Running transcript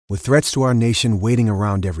With threats to our nation waiting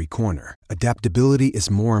around every corner, adaptability is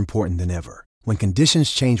more important than ever. When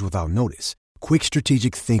conditions change without notice, quick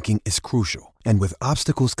strategic thinking is crucial. And with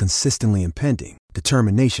obstacles consistently impending,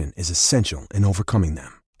 determination is essential in overcoming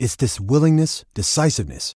them. It's this willingness,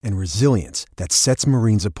 decisiveness, and resilience that sets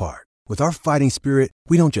Marines apart. With our fighting spirit,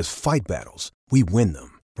 we don't just fight battles, we win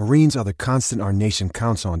them. Marines are the constant our nation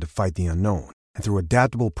counts on to fight the unknown. And through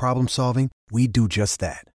adaptable problem solving, we do just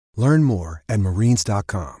that. Learn more at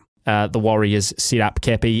marines.com. The Warriors set up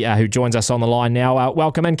Cappy, who joins us on the line now.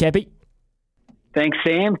 Welcome in, Cappy. Thanks,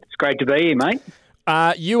 Sam. It's great to be here, mate.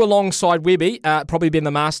 You alongside Webby, probably been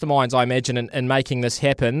the masterminds, I imagine, in making this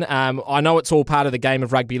happen. I know it's all part of the game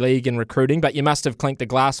of rugby league and recruiting, but you must have clinked a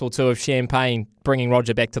glass or two of champagne bringing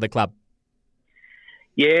Roger back to the club.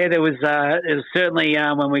 Yeah, it was certainly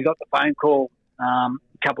when we got the phone call a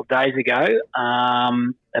couple of days ago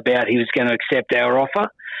about he was going to accept our offer.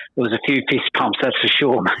 There was a few fist pumps, that's for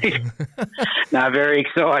sure, mate. No, very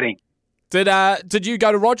exciting. Did you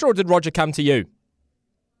go to Roger or did Roger come to you?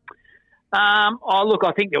 Look,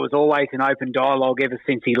 I think there was always an open dialogue ever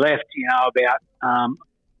since he left, about,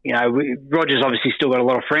 Roger's obviously still got a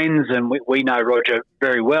lot of friends and we know Roger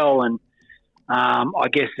very well. And I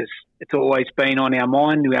guess it's always been on our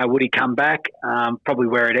mind, would he come back? Probably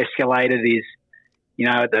where it escalated is,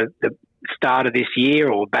 at the start of this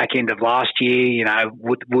year or back end of last year,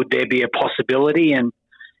 would there be a possibility? And,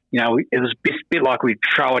 it was a bit like we'd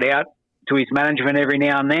throw it out to his management every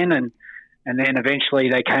now and then. And then eventually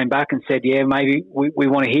they came back and said, yeah, maybe we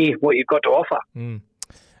want to hear what you've got to offer.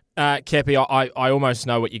 Cappy, I almost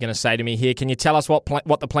know what you're going to say to me here. Can you tell us what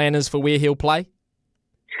the plan is for where he'll play?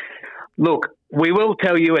 Look, we will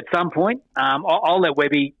tell you at some point. I'll let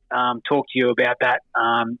Webby talk to you about that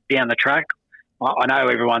down the track. I know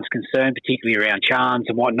everyone's concerned, particularly around Chance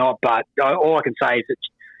and whatnot, but all I can say is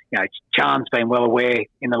that Chan's been well aware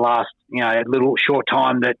in the last little short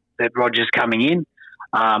time that Roger's coming in,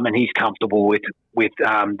 and he's comfortable with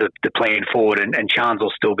the plan forward, and Chan's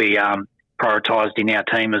will still be prioritised in our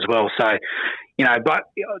team as well. So, but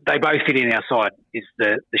they both fit in our side is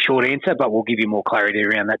the short answer, but we'll give you more clarity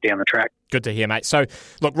around that down the track. Good to hear, mate. So,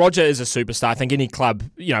 look, Roger is a superstar. I think any club,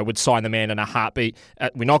 would sign the man in a heartbeat.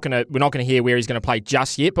 We're not going to hear where he's going to play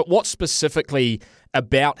just yet. But what specifically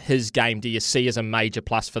about his game do you see as a major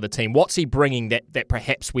plus for the team? What's he bringing that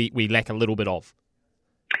perhaps we lack a little bit of?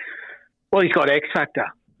 Well, he's got X factor.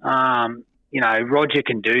 Roger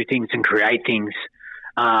can do things and create things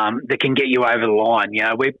that can get you over the line.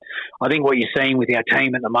 I think what you're seeing with our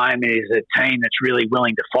team at the moment is a team that's really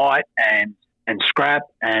willing to fight and scrap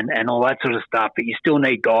and all that sort of stuff. But you still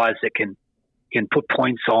need guys that can put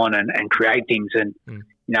points on and create things. And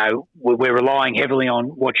we're relying heavily on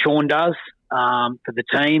what Sean does for the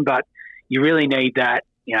team, but you really need that.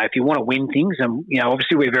 If you want to win things, and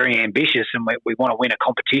obviously we're very ambitious and we want to win a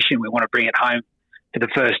competition, we want to bring it home for the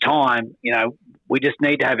first time. We just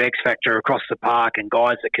need to have X factor across the park and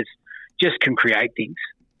guys that just can create things.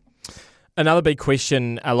 Another big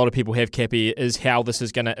question a lot of people have, Cappy, is how this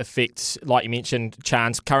is going to affect, like you mentioned,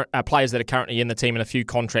 Chance, players that are currently in the team and a few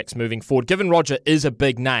contracts moving forward. Given Roger is a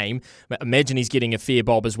big name, imagine he's getting a fair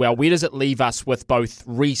bob as well. Where does it leave us with both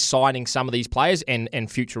re-signing some of these players and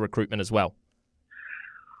future recruitment as well?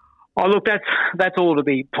 Oh, look, that's all to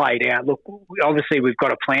be played out. Look, obviously we've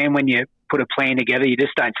got a plan. When you put a plan together, you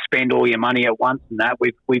just don't spend all your money at once and that.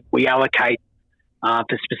 We allocate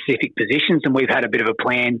for specific positions, and we've had a bit of a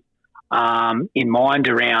plan in mind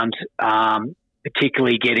around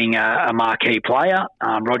particularly getting a marquee player.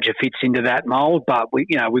 Roger fits into that mould, but we've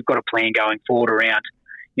got a plan going forward around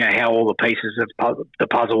how all the pieces of the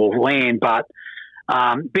puzzle will land. But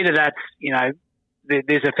bit of that's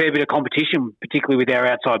there's a fair bit of competition, particularly with our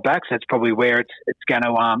outside backs. That's probably where it's going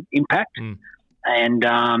to impact. And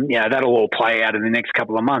that'll all play out in the next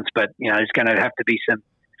couple of months. But there's going to have to be some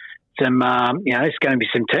there's going to be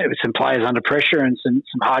some players under pressure and some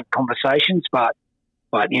hard conversations. But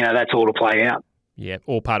that's all to play out. Yeah,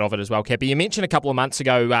 all part of it as well, Cappy. You mentioned a couple of months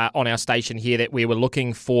ago on our station here that we were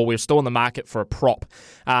still in the market for a prop.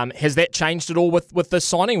 Has that changed at all with this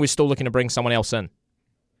signing? We're still looking to bring someone else in.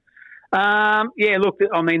 Look,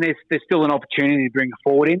 I mean, there's still an opportunity to bring a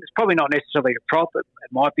forward in. It's probably not necessarily a prop. It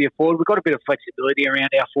might be a forward. We've got a bit of flexibility around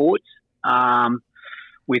our forwards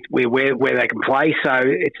with where they can play. So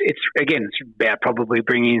it's about probably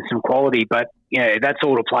bringing in some quality. But that's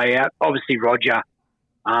all to play out. Obviously, Roger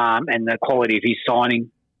and the quality of his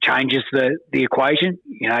signing changes the equation.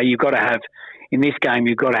 You've got to have in this game.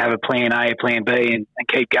 You've got to have a plan A, a plan B, and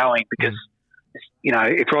keep going because.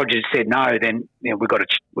 If Roger said no, then we've got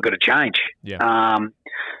to change. Yeah.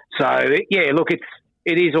 Look,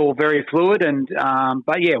 it is all very fluid, and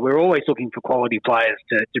but yeah, we're always looking for quality players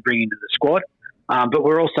to bring into the squad. But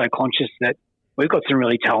we're also conscious that we've got some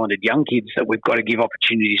really talented young kids that we've got to give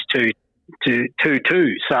opportunities to.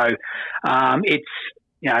 So it's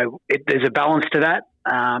there's a balance to that,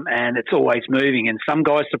 and it's always moving. And some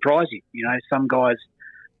guys surprise you. Some guys,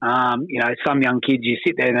 some young kids, you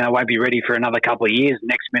sit there and they won't be ready for another couple of years.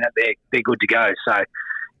 Next minute they're good to go. So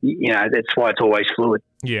that's why it's always fluid.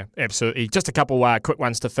 Yeah, absolutely. Just a couple quick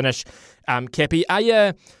ones to finish. Cappy, are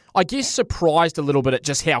you, I guess, surprised a little bit at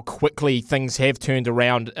just how quickly things have turned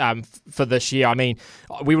around for this year? I mean,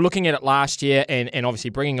 we were looking at it last year, and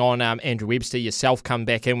obviously bringing on Andrew Webster, yourself come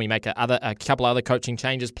back in, we make a couple other coaching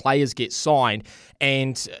changes, players get signed,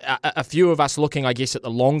 and a few of us looking, I guess, at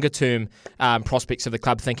the longer term prospects of the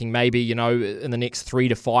club, thinking maybe, in the next 3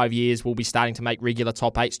 to 5 years we'll be starting to make regular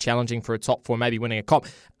top eights, challenging for a top four, maybe winning a comp.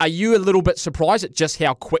 Are you a little bit surprised at just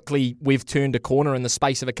how quickly we've turned a corner in the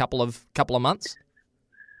space of a couple of months?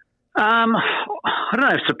 I don't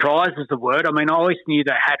know if surprise is the word. I mean, I always knew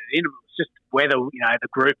they had it in them. It's just whether, the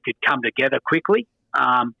group could come together quickly.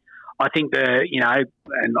 I think and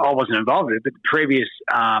I wasn't involved in it, but the previous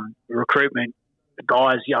recruitment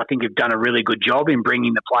guys, I think have done a really good job in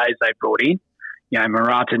bringing the players they brought in.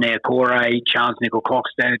 Marata Niakore, Charles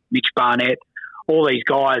Nicol-Coxton, Mitch Barnett, all these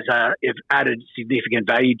guys have added significant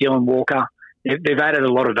value. Dylan Walker, they've added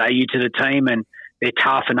a lot of value to the team, and they're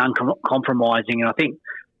tough and uncompromising. And I think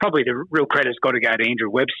probably the real credit's got to go to Andrew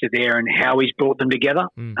Webster there and how he's brought them together.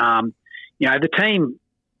 The team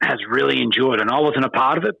has really enjoyed, and I wasn't a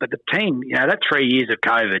part of it, but the team, that 3 years of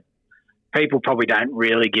COVID, people probably don't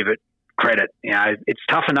really give it credit. It's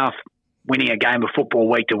tough enough winning a game of football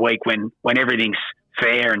week to week when everything's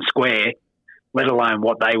fair and square, let alone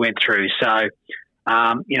what they went through. So,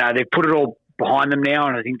 they've put it all behind them now,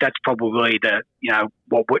 and I think that's probably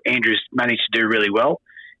what Andrew's managed to do really well.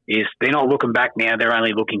 Is they're not looking back now, they're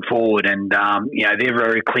only looking forward, and they're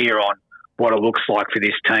very clear on what it looks like for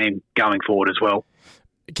this team going forward as well.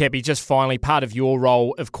 Cappy, just finally, part of your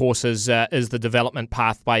role, of course, is the development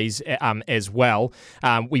pathways as well.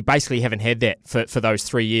 We basically haven't had that for those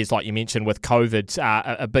 3 years, like you mentioned, with COVID,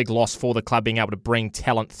 a big loss for the club being able to bring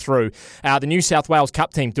talent through. The New South Wales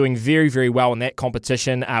Cup team doing very, very well in that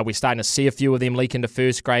competition. We're starting to see a few of them leak into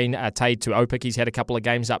first grade. Tade Tuopik, he's had a couple of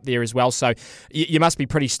games up there as well. So you must be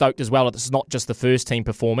pretty stoked as well that it's not just the first team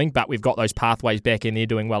performing, but we've got those pathways back in there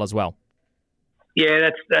doing well as well. Yeah,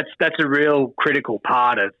 that's a real critical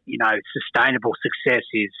part of sustainable success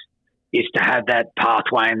is to have that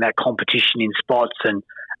pathway and that competition in spots and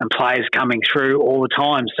players coming through all the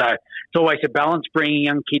time. So it's always a balance bringing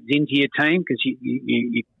young kids into your team, because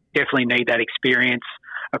you definitely need that experience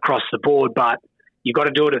across the board, but you've got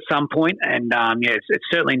to do it at some point. And it's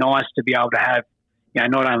certainly nice to be able to have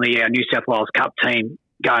not only our New South Wales Cup team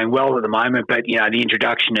going well at the moment, but the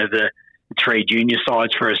introduction of the 3 junior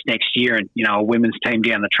sides for us next year, and a women's team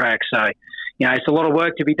down the track. So it's a lot of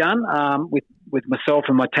work to be done with myself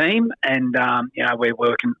and my team, and we're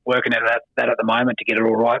working at that at the moment to get it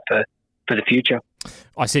all right for the future.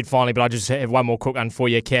 I said finally, but I just have one more quick one for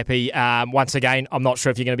you, Cappy. Once again, I'm not sure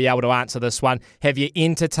if you're going to be able to answer this one. Have you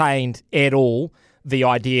entertained at all the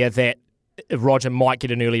idea that Roger might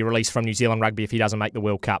get an early release from New Zealand Rugby if he doesn't make the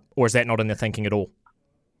World Cup, or is that not in the thinking at all?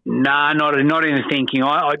 No, not in the thinking.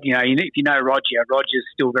 If you know Roger's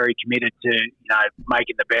still very committed to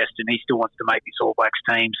making the best, and he still wants to make this All Blacks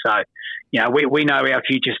team. So, we know our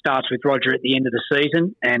future starts with Roger at the end of the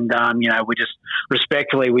season, and we just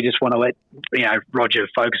respectfully want to let Roger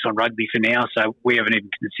focus on rugby for now. So we haven't even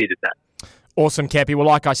considered that. Awesome, Cappy. Well,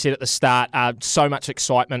 like I said at the start, so much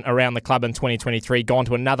excitement around the club in 2023. Gone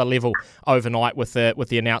to another level overnight with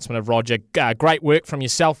the announcement of Roger. Great work from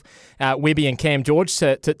yourself, Webby and Cam George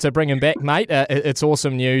to bring him back, mate. It's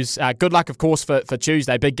awesome news. Good luck, of course, for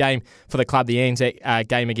Tuesday. Big game for the club, the Anzac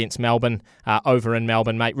game against Melbourne over in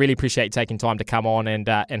Melbourne, mate. Really appreciate you taking time to come on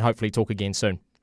and hopefully talk again soon.